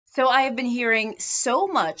So I have been hearing so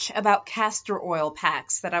much about castor oil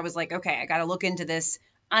packs that I was like, okay, I got to look into this.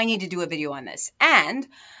 I need to do a video on this. And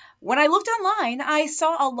when I looked online, I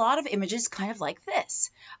saw a lot of images kind of like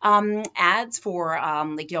this. Ads for,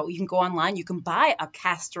 you can go online, you can buy a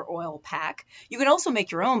castor oil pack. You can also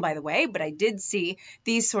make your own, by the way, but I did see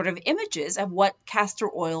these sort of images of what castor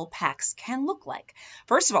oil packs can look like.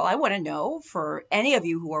 First of all, I want to know, for any of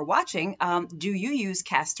you who are watching, do you use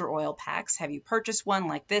castor oil packs? Have you purchased one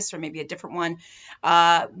like this or maybe a different one?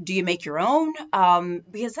 Do you make your own?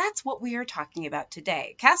 Because that's what we are talking about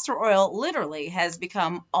today. Castor oil literally has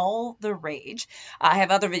become all the rage. I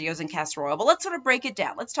have other videos in castor oil, but let's sort of break it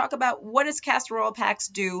down. Let's talk about, what does castor oil packs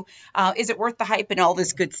do? Is it worth the hype and all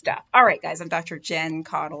this good stuff? All right, guys, I'm Dr. Jen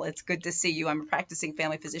Caudle. It's good to see you. I'm a practicing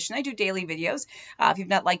family physician. I do daily videos. If you've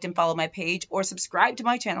not liked and followed my page or subscribed to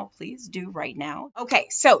my channel, please do right now. Okay,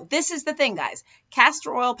 so this is the thing, guys.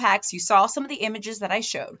 Castor oil packs, you saw some of the images that I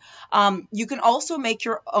showed. You can also make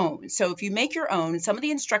your own. So if you make your own, some of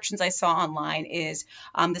the instructions I saw online is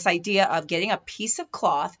this idea of getting a piece of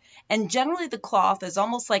cloth, and generally the cloth is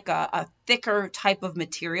almost like a thicker type of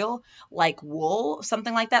material, like wool,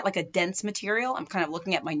 something like that, like a dense material. I'm kind of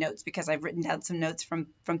looking at my notes because I've written down some notes from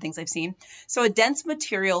things I've seen. So a dense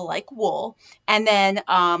material like wool, and then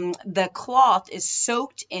the cloth is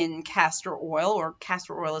soaked in castor oil, or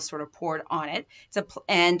castor oil is sort of poured on it.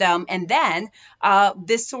 And then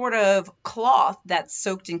this sort of cloth that's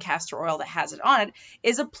soaked in castor oil that has it on it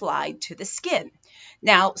is applied to the skin.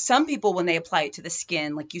 Now, some people, when they apply it to the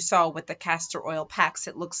skin, like you saw with the castor oil packs,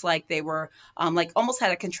 it looks like they were like almost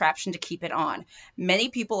had a contraption to keep it on. Many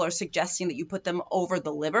people are suggesting that you put them over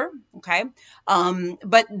the liver, okay?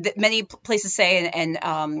 But many places say, and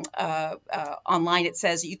online it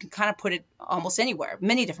says you can kind of put it almost anywhere,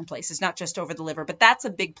 many different places, not just over the liver, but that's a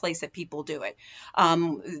big place that people do it,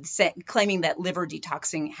 claiming that liver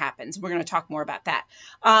detoxing happens. We're going to talk more about that.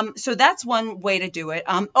 So that's one way to do it.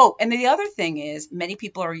 Oh, and the other thing is, many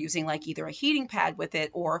people are using like either a heating pad with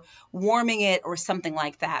it or warming it or something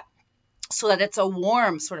like that, so that it's a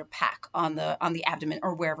warm sort of pack on the abdomen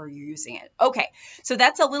or wherever you're using it. Okay, so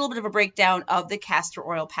that's a little bit of a breakdown of the castor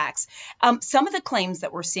oil packs. Some of the claims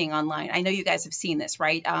that we're seeing online, I know you guys have seen this,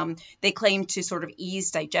 right? They claim to sort of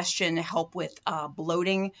ease digestion, help with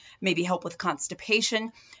bloating, maybe help with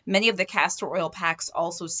constipation. Many of the castor oil packs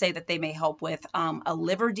also say that they may help with a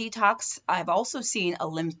liver detox. I've also seen a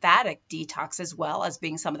lymphatic detox as well as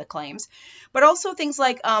being some of the claims, but also things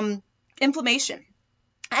like inflammation.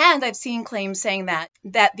 And I've seen claims saying that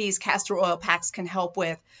these castor oil packs can help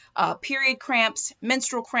with period cramps,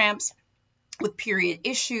 menstrual cramps, with period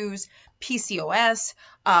issues, PCOS,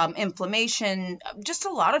 inflammation, just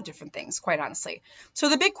a lot of different things, quite honestly. So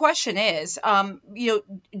the big question is,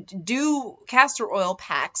 do castor oil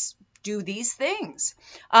packs do these things?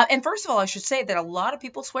 And first of all, I should say that a lot of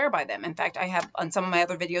people swear by them. In fact, I have, on some of my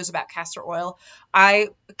other videos about castor oil, I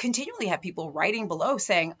continually have people writing below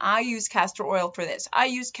saying, I use castor oil for this. I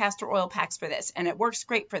use castor oil packs for this, and it works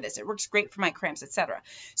great for this. It works great for my cramps, etc.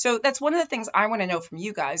 So that's one of the things I want to know from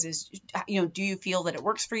you guys is, do you feel that it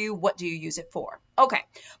works for you? What do you use it for? Okay,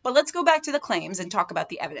 but let's go back to the claims and talk about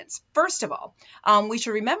the evidence. First of all, we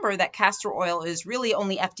should remember that castor oil is really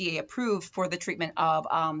only FDA approved for the treatment of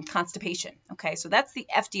constipation. Okay, so that's the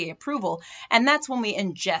FDA approval, and that's when we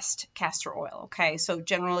ingest castor oil. Okay, so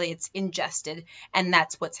generally it's ingested, and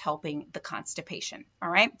that's what's helping the constipation. All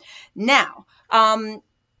right, now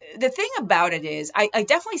the thing about it is, I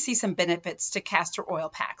definitely see some benefits to castor oil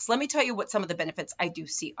packs. Let me tell you what some of the benefits I do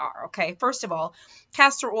see are, okay? First of all,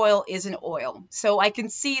 castor oil is an oil. So I can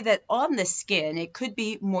see that on the skin, it could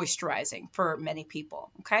be moisturizing for many people,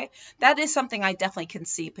 okay? That is something I definitely can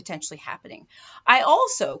see potentially happening. I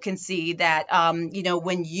also can see that,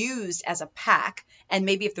 when used as a pack, and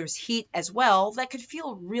maybe if there's heat as well, that could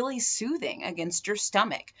feel really soothing against your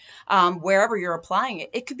stomach. Wherever you're applying it,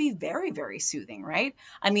 it could be very, very soothing, right?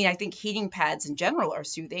 I think heating pads in general are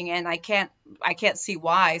soothing, and I can't see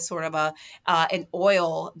why sort of an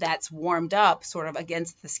oil that's warmed up sort of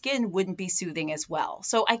against the skin wouldn't be soothing as well.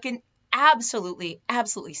 So I can absolutely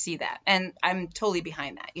see that, and I'm totally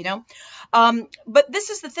behind that, but this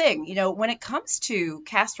is the thing, when it comes to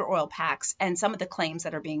castor oil packs and some of the claims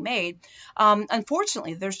that are being made,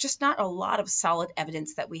 unfortunately, there's just not a lot of solid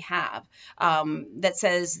evidence that we have that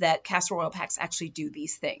says that castor oil packs actually do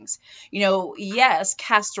these things. Yes,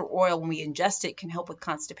 castor oil, when we ingest it, can help with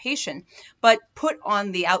constipation, but put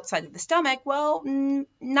on the outside of the stomach, well,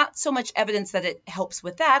 not so much evidence that it helps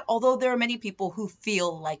with that, although there are many people who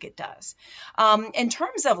feel like it does. us. In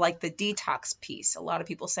terms of like the detox piece, a lot of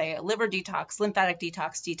people say liver detox, lymphatic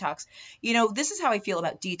detox. This is how I feel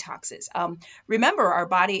about detoxes. Remember, our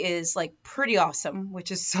body is like pretty awesome,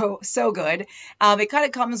 which is so good. It kind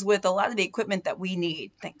of comes with a lot of the equipment that we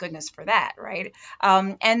need. Thank goodness for that, right?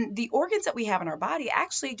 And the organs that we have in our body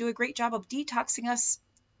actually do a great job of detoxing us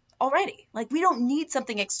already. Like, we don't need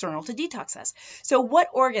something external to detox us. So what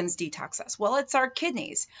organs detox us? Well, it's our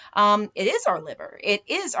kidneys. It is our liver. It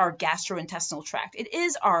is our gastrointestinal tract. It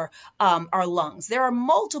is our lungs. There are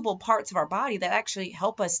multiple parts of our body that actually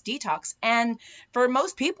help us detox. And for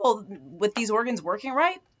most people with these organs working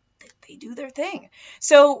right, they do their thing.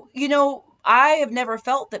 So, I have never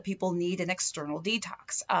felt that people need an external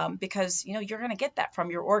detox because, you're going to get that from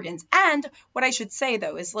your organs. And what I should say,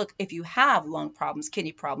 though, is look, if you have lung problems,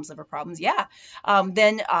 kidney problems, liver problems,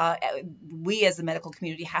 then we as the medical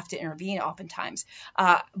community have to intervene oftentimes.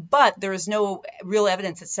 But there is no real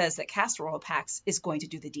evidence that says that castor oil packs is going to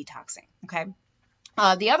do the detoxing. Okay.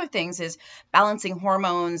 The other things is balancing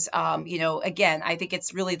hormones. Again, I think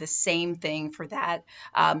it's really the same thing for that.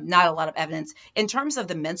 Not a lot of evidence. In terms of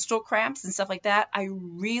the menstrual cramps and stuff like that, I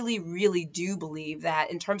really, really do believe that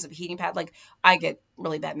in terms of a heating pad, like I get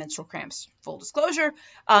really bad menstrual cramps, full disclosure.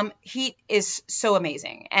 Heat is so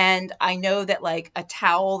amazing. And I know that like a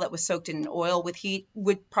towel that was soaked in oil with heat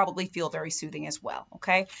would probably feel very soothing as well.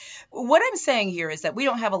 Okay. What I'm saying here is that we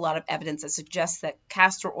don't have a lot of evidence that suggests that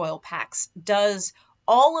castor oil packs does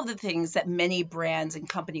all of the things that many brands and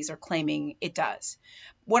companies are claiming it does.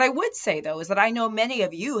 What I would say, though, is that I know many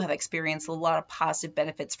of you have experienced a lot of positive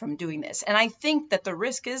benefits from doing this. And I think that the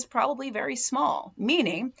risk is probably very small,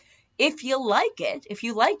 meaning if you like it, if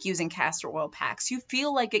you like using castor oil packs, you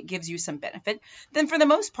feel like it gives you some benefit, then for the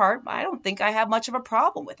most part, I don't think I have much of a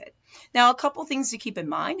problem with it. Now, a couple things to keep in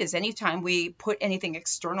mind is anytime we put anything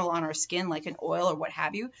external on our skin, like an oil or what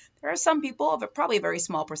have you, there are some people, probably a very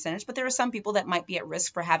small percentage, but there are some people that might be at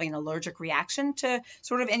risk for having an allergic reaction to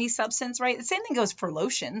sort of any substance, right? The same thing goes for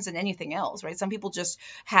lotions and anything else, right? Some people just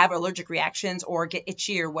have allergic reactions or get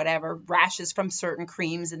itchy or whatever, rashes from certain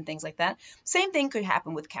creams and things like that. Same thing could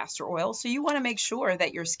happen with castor oil. So you want to make sure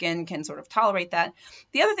that your skin can sort of tolerate that.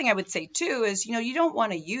 The other thing I would say too is, you don't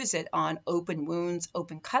want to use it on open wounds,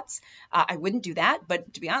 open cuts. I wouldn't do that.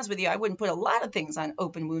 But to be honest with you, I wouldn't put a lot of things on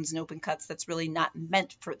open wounds and open cuts that's really not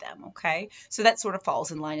meant for them. Okay. So that sort of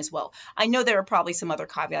falls in line as well. I know there are probably some other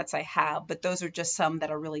caveats I have, but those are just some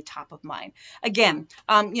that are really top of mind. Again,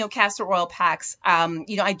 castor oil packs,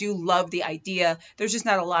 I do love the idea. There's just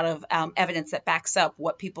not a lot of evidence that backs up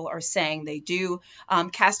what people are saying they do.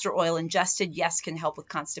 Castor oil ingested, yes, can help with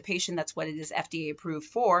constipation. That's what it is FDA approved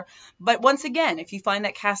for. But once again, if you find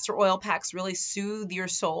that castor oil packs really soothe your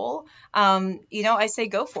soul, I say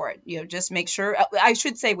go for it. Just make sure, I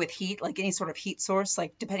should say with heat, like any sort of heat source,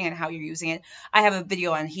 like depending on how you're using it. I have a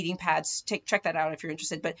video on heating pads. Check that out if you're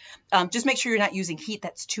interested. But just make sure you're not using heat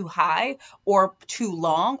that's too high or too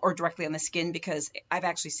long or directly on the skin, because I've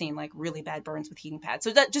actually seen like really bad burns with heating pads.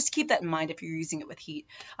 So just keep that in mind if you're using it with heat,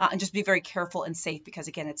 and just be very careful and safe, because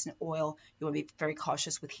again, it's an oil. You want to be very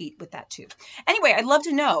cautious with heat with that too. Anyway, I'd love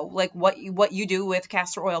to know like what you do with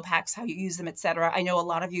castor oil packs, how you use them, etc. I know a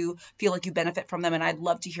lot of you feel like you benefit from them, and I'd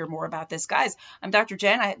love to hear more about this. Guys, I'm Dr.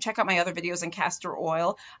 Jen. Check out my other videos on castor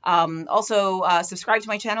oil. Also, subscribe to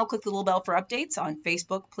my channel. Click the little bell for updates on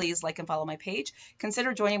Facebook. Please like and follow my page.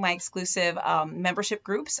 Consider joining my exclusive membership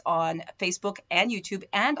groups on Facebook and YouTube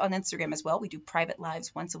and on Instagram as well. We do private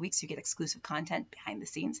lives once a week, so you get exclusive content behind the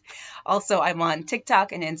scenes. Also, I'm on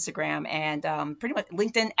TikTok and Instagram and pretty much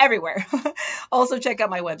LinkedIn, everywhere. Also, check out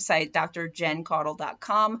my website,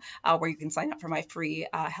 drjencaudle.com, where you can sign up for my free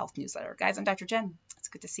health newsletter. Guys, I'm Dr. Jen. It's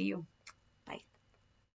good to see you.